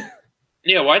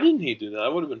 Yeah, why didn't he do that?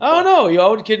 That would have been. I don't know. I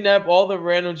would kidnap all the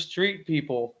random street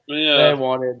people that I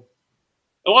wanted.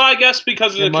 Well, I guess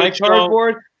because of my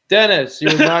cardboard, Dennis,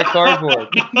 you're my cardboard.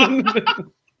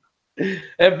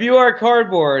 If you are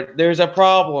cardboard, there's a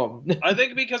problem. I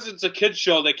think because it's a kid's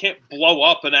show, they can't blow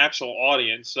up an actual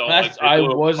audience. So I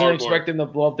wasn't expecting to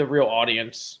blow up the real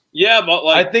audience. Yeah, but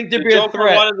like I think there'd be a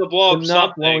threat. Wanted to blow up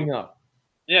not blowing up.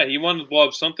 Yeah, he wanted to blow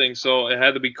up something, so it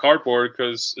had to be cardboard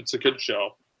because it's a kid's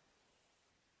show.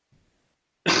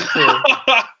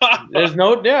 There's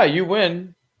no, you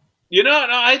win. You know,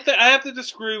 no, I have to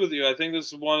disagree with you. I think this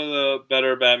is one of the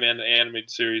better Batman animated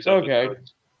series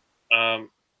episodes. Okay.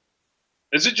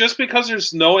 Is it just because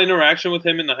there's no interaction with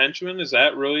him and the henchman? Is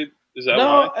that why?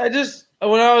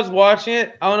 When I was watching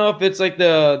it, I don't know if it's like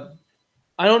I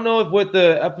don't know if with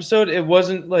the episode, it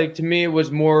wasn't like, to me, it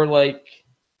was more like,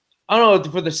 I don't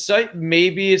know, for the site,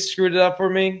 maybe it screwed it up for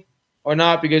me or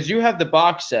not, because you have the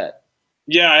box set.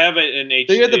 Yeah, I have it in HD.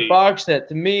 So you had the box set.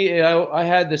 To me, I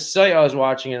had the site I was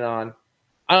watching it on.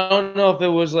 I don't know if it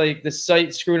was like the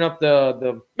site screwing up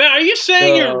the Man, are you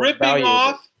saying you're ripping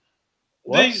off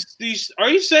these? Are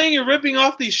you saying you're ripping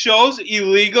off these shows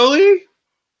illegally?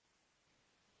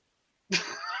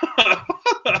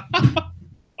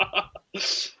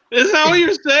 Is that what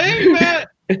you're saying, Matt?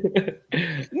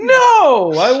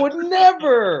 No, I would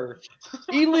never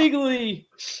illegally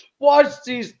watch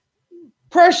these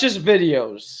precious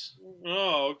videos.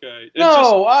 Oh, okay.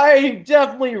 I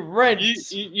definitely rent.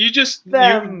 You just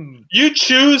them. You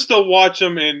choose to watch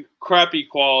them in crappy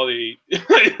quality. You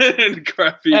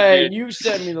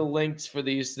sent me the links for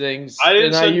these things. I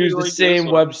didn't. And I use the same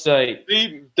website.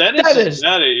 Dennis is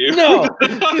mad at you. No.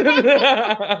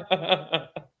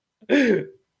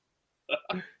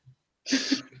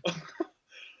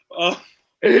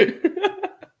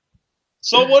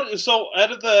 So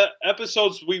out of the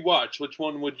episodes we watch, which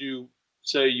one would you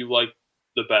say you like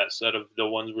the best out of the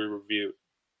ones we reviewed?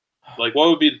 Like, what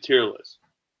would be the tier list?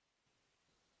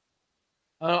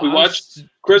 We watched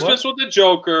Christmas with the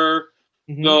Joker,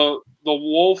 the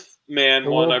Wolf Man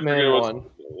one. I forget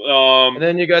what. And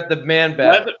then you got the Man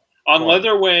Bat on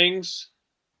Leather Wings,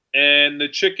 and the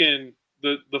chicken.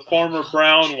 The Farmer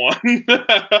Brown one.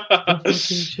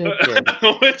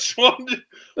 Which one?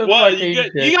 What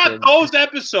you got those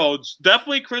episodes?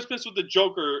 Definitely Christmas with the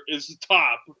Joker is the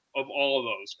top of all of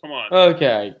those. Come on.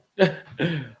 Okay.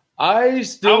 I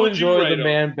still enjoy the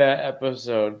Man Bat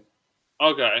episode.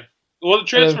 Okay. Well, the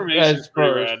transformation is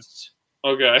pretty rad.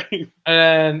 Okay.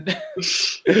 And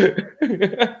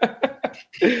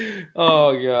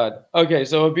oh god. Okay,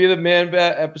 so it would be the Man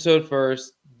Bat episode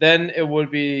first. Then it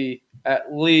would be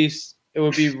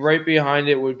right behind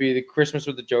it would be the Christmas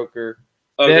with the Joker.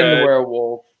 Okay. Then the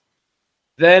Werewolf.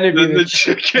 Then it'd be the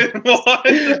chicken one.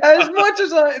 As much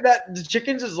as the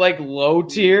chickens is like low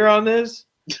tier on this,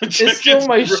 it's still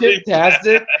my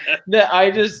shit-tastic that I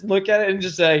just look at it and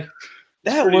just say,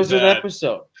 that was an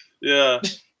episode. Yeah.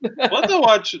 We'll have to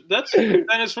watch.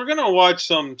 Dennis, we're gonna watch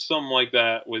some like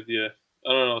that with you.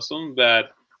 I don't know, something bad.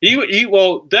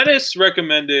 Dennis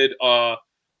recommended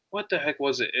what the heck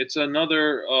was it? It's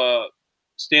another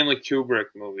Stanley Kubrick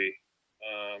movie.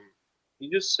 He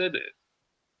just said it.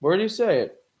 Where do you say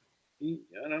it?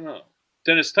 I don't know.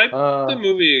 Dennis, type the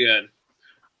movie again.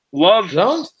 Love.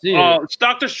 Don't see it. It's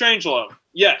Dr. Strangelove.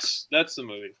 Yes, that's the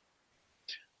movie.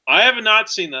 I have not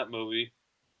seen that movie.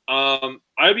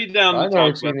 I'd be down to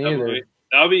talk about that movie.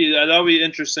 That'll be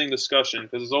interesting discussion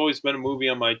because it's always been a movie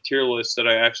on my tier list that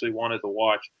I actually wanted to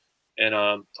watch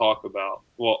and talk about.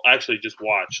 Well, actually just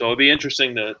watch. So it'll be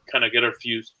interesting to kind of get our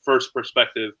first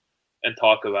perspective and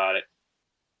talk about it.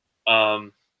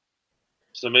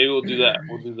 So maybe we'll do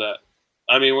that.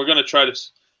 I mean, we're gonna try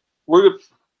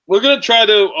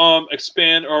to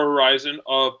expand our horizon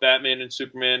of Batman and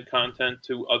Superman content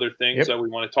to other things that we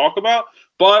want to talk about.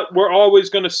 But we're always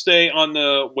going to stay on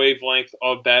the wavelength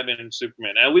of Batman and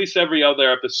Superman. At least every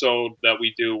other episode that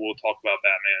we do, we'll talk about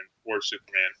Batman or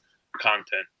Superman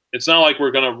content. It's not like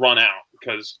we're going to run out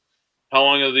because how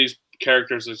long have these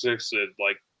characters existed?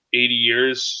 Like 80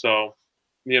 years. So,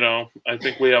 I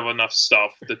think we have enough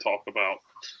stuff to talk about.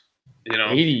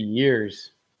 80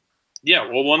 years. Yeah.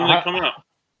 Well, when are they coming out?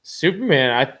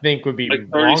 Superman, I think, would be like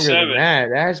longer than that.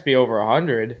 That has to be over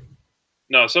 100.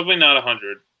 No, it's definitely not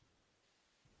 100.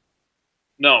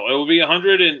 No, it will be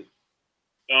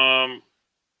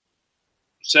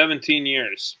 117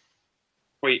 years.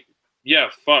 Wait, yeah,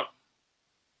 fuck.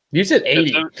 You said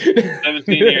 80.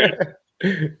 17 years.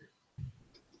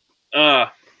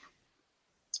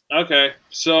 Okay,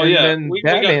 so and then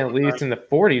Batman at least in the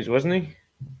 40s, wasn't he?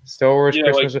 Star Wars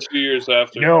Christmas. Like 2 years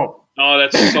after. No. Oh,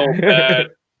 that's so bad.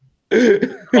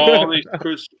 Oh my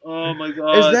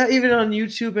god. Is that even on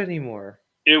YouTube anymore?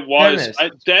 It was.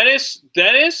 Dennis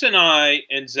and I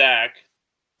and Zach,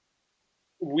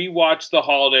 we watched the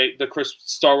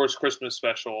Star Wars Christmas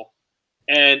special,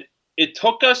 and it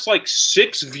took us like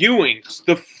 6 viewings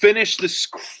to finish this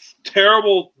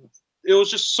terrible. It was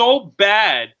just so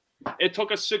bad. It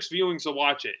took us 6 viewings to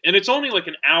watch it, and it's only like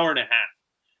an hour and a half.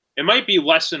 It might be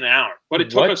less than an hour, but it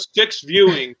took us 6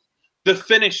 viewings to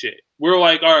finish it. We're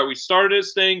like, all right, we started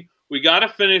this thing. We got to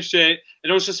finish it. And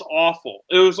it was just awful.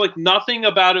 It was like nothing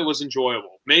about it was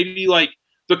enjoyable. Maybe like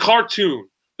the cartoon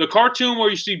where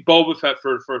you see Boba Fett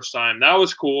for the first time. That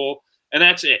was cool. And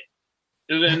that's it.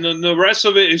 And then the rest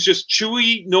of it is just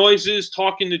Chewie noises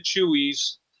talking to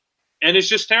Chewies. And it's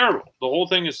just terrible. The whole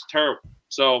thing is terrible.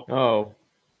 So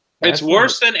it's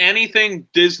worse than anything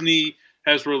Disney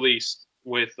has released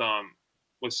with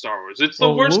Star Wars. It's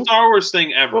the worst Star Wars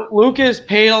thing ever. Lucas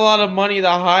paid a lot of money to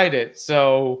hide it.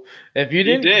 So if you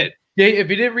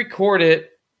didn't record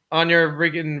it on your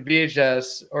freaking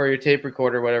VHS or your tape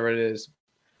recorder, whatever it is,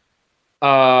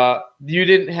 you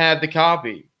didn't have the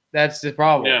copy. That's the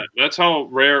problem. Yeah, that's how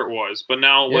rare it was. But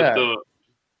now with the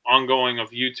ongoing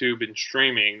of YouTube and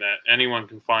streaming, that anyone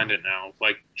can find it now.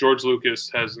 Like George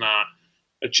Lucas has not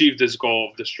achieved his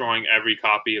goal of destroying every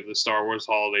copy of the Star Wars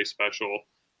Holiday Special.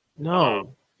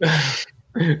 No.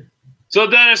 So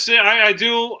Dennis, I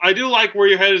do like where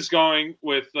your head is going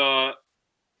with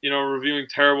reviewing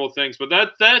terrible things, but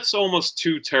that's almost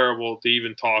too terrible to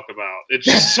even talk about. It's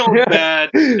just so bad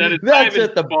that it's that's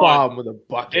at the bottom of the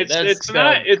bucket. It's so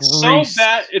bad.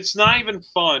 It's not even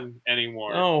fun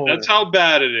anymore. No. That's how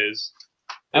bad it is.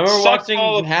 I remember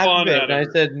watching half of it, and I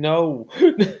said no.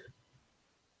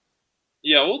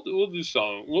 Yeah, we'll do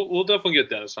something. We'll definitely get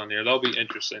Dennis on here. That'll be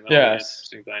interesting. That'll be an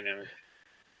interesting dynamic.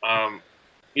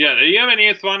 Yeah. Do you have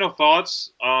any final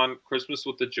thoughts on Christmas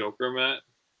with the Joker, Matt?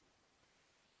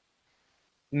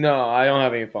 No, I don't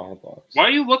have any final thoughts. Why are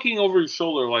you looking over your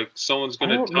shoulder like someone's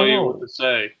going to tell you what to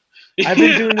say? I've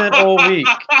been doing that all week.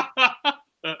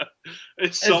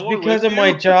 It's because of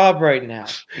my job right now.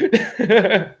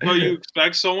 So you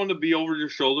expect someone to be over your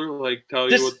shoulder, like tell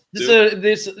you what to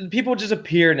do? People just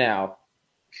appear now.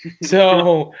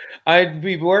 So I'd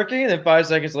be working, and then 5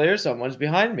 seconds later, someone's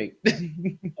behind me.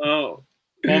 Oh,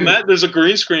 well, Matt, there's a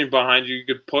green screen behind you. You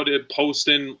could post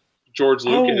in George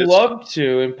Lucas. I would love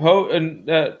to,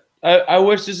 I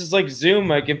wish this is like Zoom.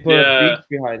 I can put a beach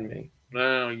behind me.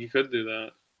 No, you could do that.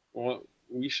 Well,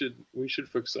 we should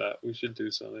fix that. We should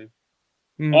do something.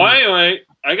 Well, anyway,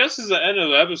 I guess this is the end of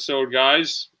the episode,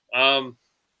 guys.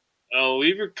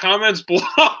 Leave your comments below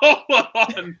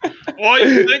on what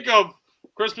you think of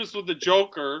Christmas with the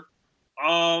Joker.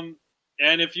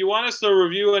 And if you want us to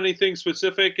review anything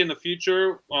specific in the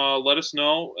future, let us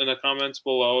know in the comments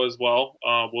below as well.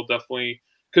 We'll definitely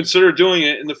consider doing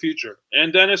it in the future.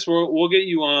 And Dennis, we'll get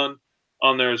you on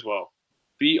there as well.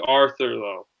 B. Arthur,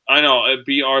 though. I know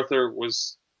B. Arthur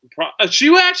was.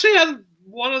 She actually had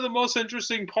one of the most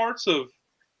interesting parts of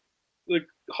the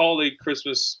holiday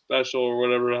Christmas special or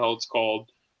whatever the hell it's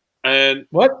called. And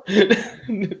what?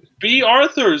 B.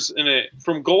 Arthur's in it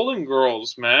from Golden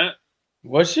Girls, Matt.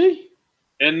 Was she?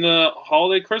 In the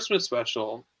holiday Christmas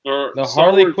special. Or the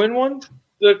Harley Quinn one?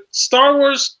 The Star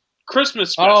Wars Christmas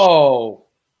special. Oh.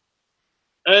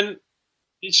 And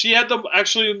she had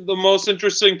actually the most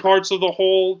interesting parts of the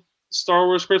whole Star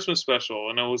Wars Christmas special.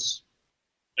 And it was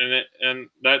and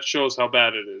that shows how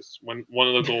bad it is when one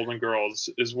of the Golden Girls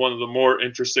is one of the more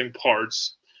interesting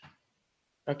parts.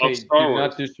 Okay,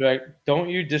 don't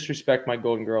you disrespect my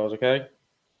Golden Girls, okay?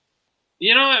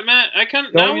 You know what, Matt?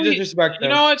 Don't you disrespect them.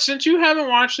 You know what? Since you haven't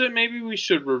watched it, maybe we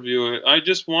should review it. I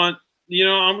just want,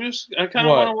 I kind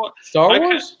of want to watch Star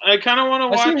Wars. I kind of want to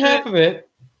watch it. I've seen half of it.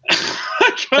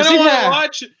 I kind of want to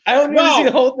watch it. I don't need to see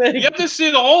the whole thing. You have to see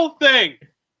the whole thing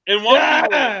in one.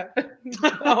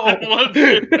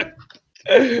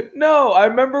 No, I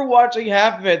remember watching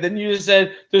half of it. Then you just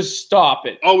said to stop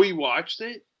it. Oh, we watched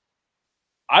it.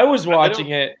 I was watching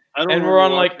it, and we're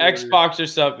on like Xbox or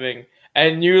something.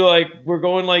 And you we're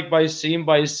going by scene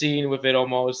with it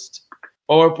almost,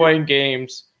 while we're playing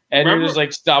games, and you're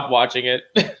just stop watching it.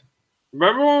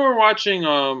 Remember when we were watching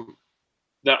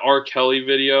that R. Kelly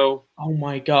video. Oh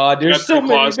my God! There's so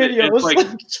many videos. It's like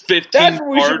 15 That's what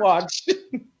we should watch.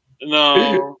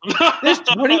 No. There's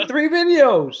 23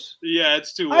 videos. Yeah,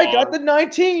 it's too long. I got the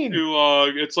 19. Too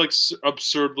long. It's like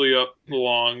absurdly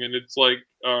long, and it's like,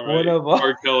 all right, Whatever.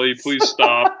 R. Kelly, please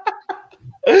stop.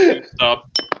 Please stop.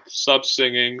 Stop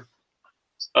singing.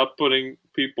 Stop putting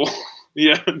people.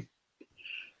 Yeah.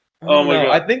 Oh my God.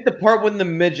 I think the part when the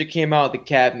midget came out of the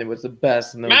cabinet was the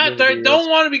best. Matt, they don't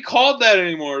want to be called that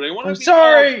anymore. They want to be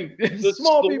sorry. The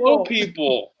Small little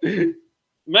people.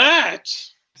 Matt.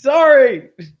 Sorry.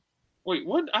 Wait,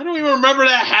 what? I don't even remember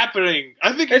that happening.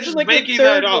 I think it's just like making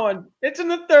that up. One. It's in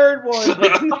the third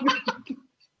one.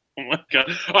 Oh my God.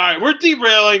 All right, we're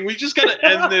derailing. We just got to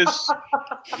end this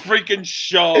freaking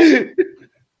show.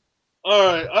 All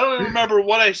right, I don't even remember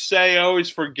what I say. I always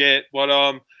forget. But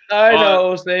I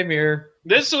know, same here.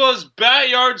 This was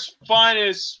Backyard's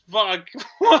finest. Fuck.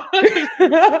 How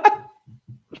do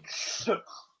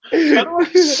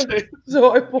I say?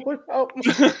 So I pulled out my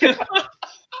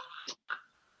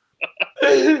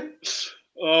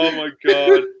Oh my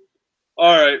God.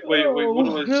 All right, wait.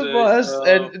 What do I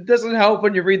say? And it doesn't help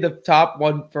when you read the top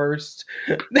one first.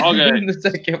 Okay. The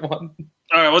second one.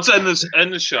 All right, let's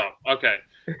end the show. Okay.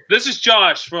 This is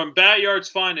Josh from Backyard's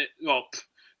finest. Well,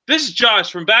 this is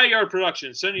Josh from Backyard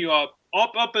Productions sending you up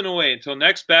and away until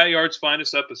next Backyard's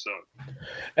finest episode.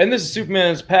 And this is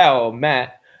Superman's pal,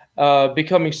 Matt,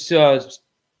 becoming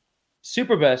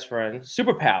super best friends,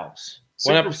 super pals,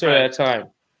 one episode at a time.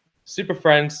 Super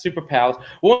friends, super pals.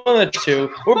 One of the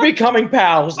two. We're becoming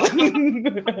pals. All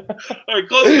right,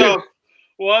 close enough.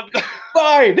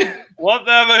 Fine. We'll have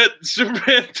to have a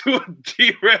Superman to a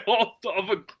derail of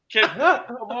a kick.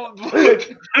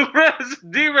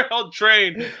 Derailed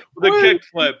train with a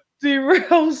kickflip.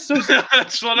 Derail. So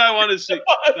that's what I want to see.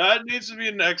 That needs to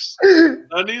be next.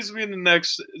 That needs to be in the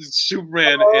next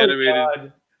Superman animated.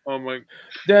 God. Oh my.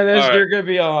 Dennis, you're gonna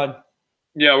be on.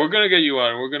 Yeah, we're gonna get you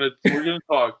on. We're gonna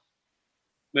talk.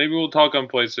 Maybe we'll talk on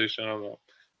PlayStation. I don't know.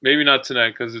 Maybe not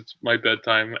tonight because it's my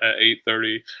bedtime at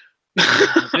 8:30.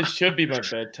 This should be my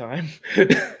bedtime.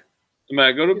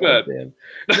 Matt, go to bed.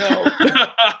 No.